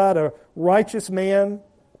outside, a righteous man,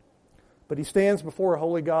 but he stands before a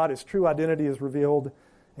holy God. His true identity is revealed,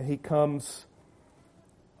 and he comes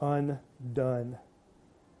undone.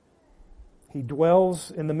 He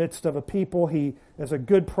dwells in the midst of a people. He, as a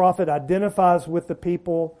good prophet, identifies with the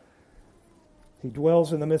people. He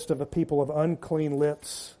dwells in the midst of a people of unclean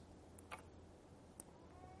lips.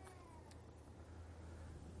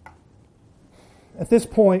 At this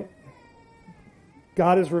point,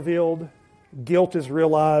 God is revealed. Guilt is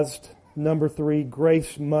realized. Number 3,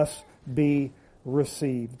 grace must be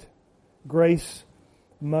received. Grace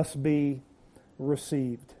must be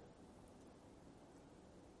received.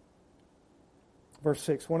 Verse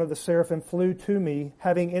 6, one of the seraphim flew to me,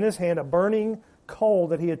 having in his hand a burning coal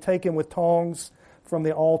that he had taken with tongs from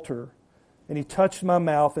the altar. And he touched my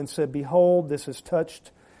mouth and said, Behold, this has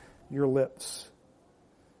touched your lips.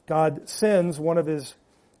 God sends one of his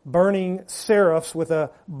burning seraphs with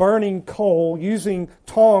a burning coal, using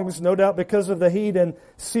tongs, no doubt because of the heat, and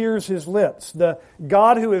sears his lips. The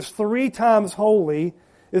God who is 3 times holy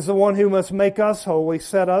is the one who must make us holy,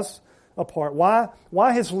 set us apart.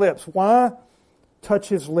 Why his lips? Why touch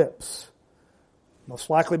his lips? Most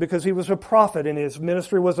likely because he was a prophet and his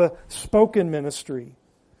ministry was a spoken ministry.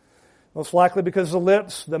 Most likely because the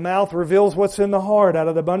lips, the mouth reveals what's in the heart. Out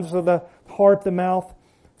of the abundance of the heart, the mouth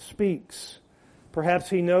speaks. Perhaps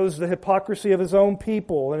he knows the hypocrisy of his own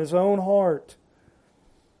people and his own heart.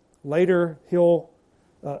 Later, he'll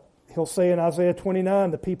say in Isaiah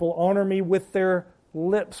 29, the people honor me with their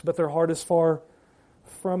lips, but their heart is far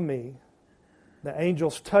from me. The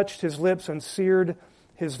angels touched his lips and seared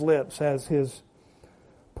his lips as his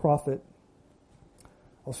prophet.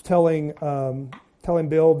 I was telling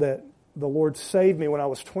Bill that the Lord saved me when I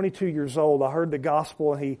was 22 years old. I heard the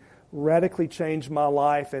gospel and he radically changed my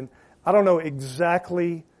life. And I don't know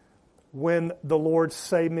exactly when the Lord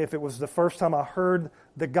saved me, if it was the first time I heard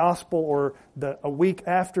the gospel or a week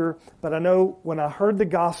after. But I know when I heard the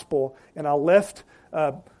gospel and I left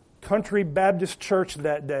Country Baptist Church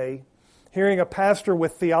that day, hearing a pastor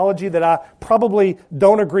with theology that I probably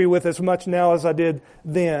don't agree with as much now as I did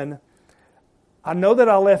then, I know that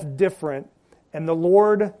I left different, and the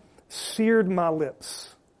Lord seared my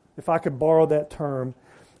lips, if I could borrow that term.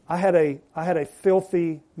 I had a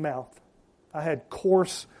filthy mouth. I had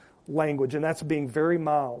coarse language, and that's being very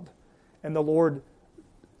mild. And the Lord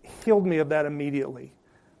healed me of that immediately.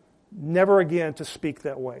 Never again to speak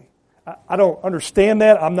that way. I don't understand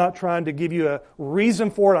that. I'm not trying to give you a reason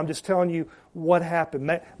for it. I'm just telling you what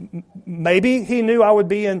happened. Maybe he knew I would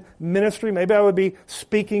be in ministry. Maybe I would be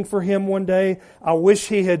speaking for him one day. I wish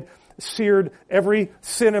he had seared every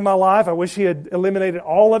sin in my life. I wish he had eliminated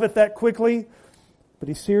all of it that quickly. But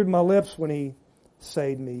he seared my lips when he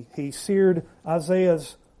saved me. He seared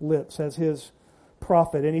Isaiah's lips as his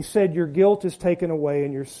prophet. And he said, your guilt is taken away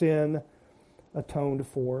and your sin atoned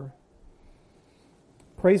for.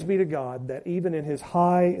 Praise be to God that even in his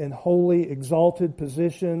high and holy, exalted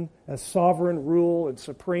position as sovereign, rule, and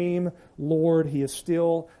supreme Lord, he is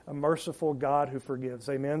still a merciful God who forgives.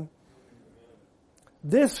 Amen?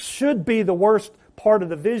 This should be the worst part of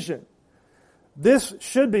the vision. This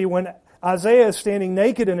should be when Isaiah is standing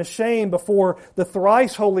naked and ashamed before the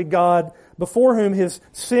thrice holy God, before whom his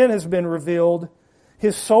sin has been revealed.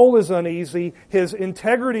 His soul is uneasy. His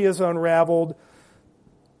integrity is unraveled.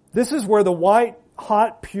 This is where the white,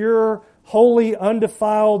 hot, pure, holy,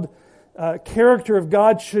 undefiled character of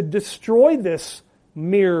God should destroy this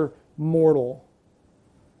mere mortal.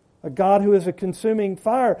 A God who is a consuming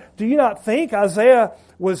fire. Do you not think Isaiah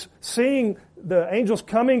was seeing the angels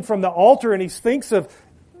coming from the altar and he thinks of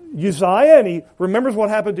Uzziah and he remembers what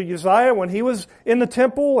happened to Uzziah when he was in the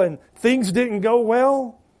temple and things didn't go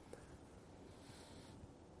well?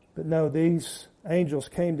 But no, these angels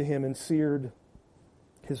came to him and seared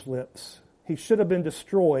his lips. He should have been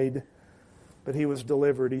destroyed, but he was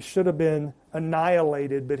delivered. He should have been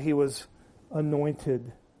annihilated, but he was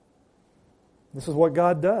anointed. This is what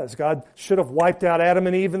God does. God should have wiped out Adam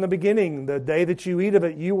and Eve in the beginning. The day that you eat of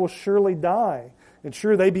it, you will surely die. And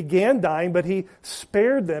sure, they began dying, but he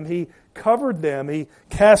spared them. He covered them. He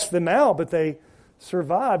cast them out, but they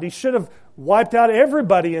survived. He should have wiped out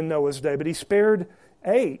everybody in Noah's day, but He spared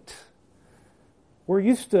 8. We're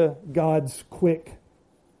used to God's quick,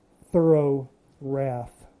 thorough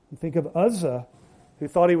wrath. You think of Uzzah, who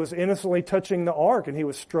thought he was innocently touching the ark, and he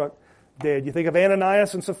was struck dead. You think of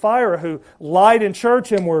Ananias and Sapphira, who lied in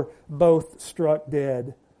church and were both struck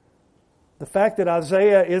dead. The fact that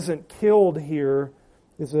Isaiah isn't killed here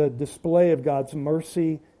is a display of God's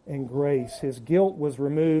mercy and grace. His guilt was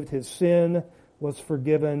removed, his sin was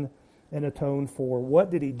forgiven and atoned for. What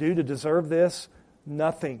did he do to deserve this?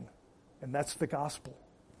 Nothing. And that's the gospel.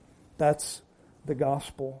 That's the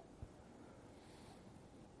gospel.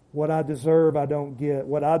 What I deserve, I don't get.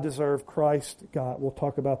 What I deserve, Christ got. We'll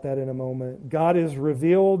talk about that in a moment. God is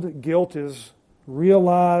revealed. Guilt is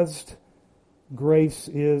realized. Grace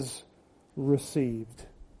is received.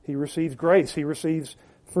 He receives grace. He receives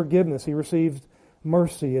forgiveness. He receives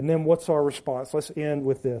mercy. And then what's our response? Let's end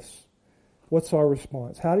with this. What's our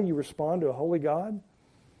response? How do you respond to a holy God?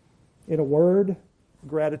 In a word,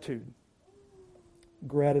 gratitude.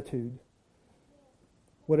 Gratitude.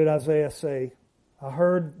 What did Isaiah say? I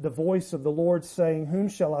heard the voice of the Lord saying, whom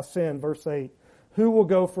shall I send? Verse 8. Who will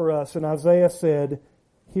go for us? And Isaiah said,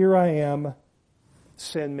 here I am,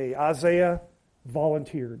 send me. Isaiah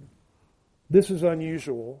volunteered. This is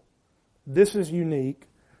unusual. This is unique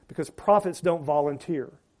because prophets don't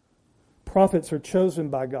volunteer. Prophets are chosen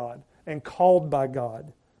by God and called by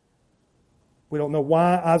God. We don't know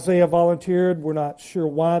why Isaiah volunteered. We're not sure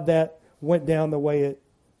why that went down the way it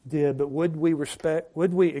did. But would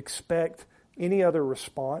we expect any other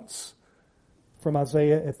response from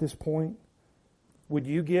Isaiah at this point? Would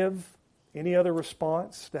you give any other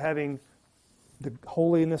response to having the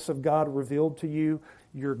holiness of God revealed to you,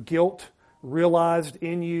 your guilt realized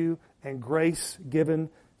in you, and grace given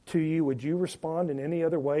to you? Would you respond in any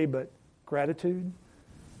other way but gratitude?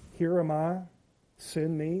 Here am I,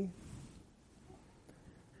 send me.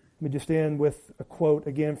 Let me just end with a quote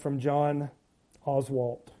again from John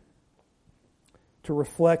Oswalt to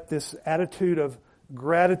reflect this attitude of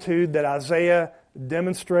gratitude that Isaiah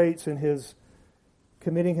demonstrates in his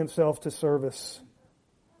committing himself to service.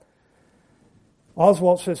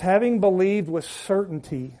 Oswalt says, having believed with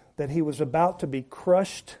certainty that he was about to be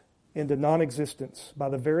crushed into non-existence by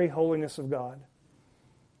the very holiness of God,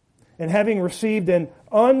 and having received an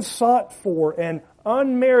unsought for and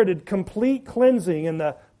unmerited complete cleansing in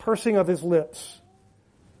the pursing of his lips,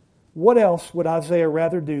 what else would Isaiah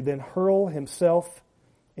rather do than hurl himself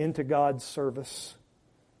into God's service?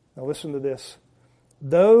 Now listen to this.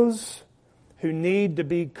 Those who need to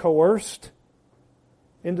be coerced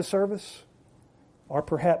into service are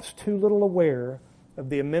perhaps too little aware of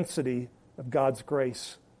the immensity of God's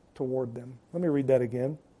grace toward them. Let me read that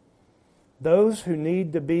again. Those who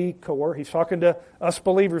need to be coerced, he's talking to us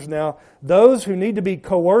believers now, those who need to be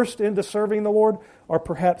coerced into serving the Lord are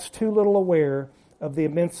perhaps too little aware of the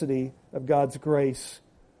immensity of God's grace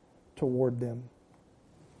toward them.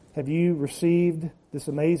 Have you received this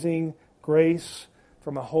amazing grace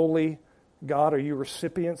from a holy God? Are you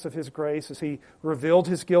recipients of His grace? Has He revealed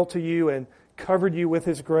His guilt to you and covered you with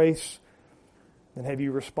His grace? And have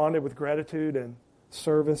you responded with gratitude and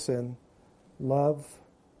service and love?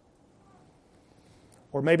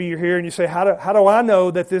 Or maybe you're here and you say, how do I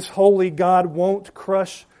know that this holy God won't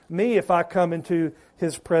crush me if I come into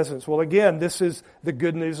His presence? Well, again, this is the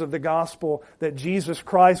good news of the gospel, that Jesus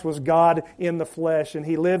Christ was God in the flesh, and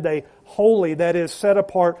He lived a holy, that is, set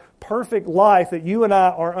apart, perfect life that you and I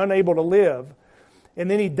are unable to live.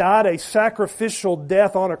 And then He died a sacrificial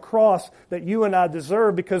death on a cross that you and I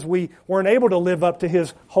deserve because we weren't able to live up to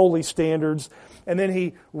His holy standards. And then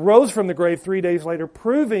He rose from the grave 3 days later,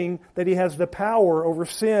 proving that He has the power over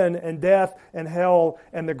sin and death and hell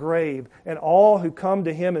and the grave. And all who come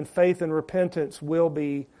to Him in faith and repentance will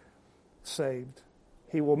be saved.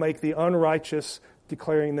 He will make the unrighteous,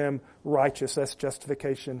 declaring them righteous. That's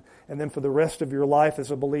justification. And then for the rest of your life as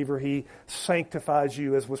a believer, He sanctifies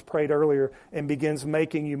you, as was prayed earlier, and begins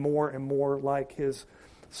making you more and more like His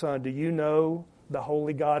Son. Do you know the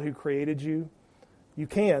holy God who created you? You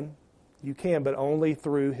can, but only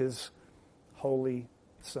through His holy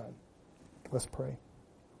Son. Let's pray.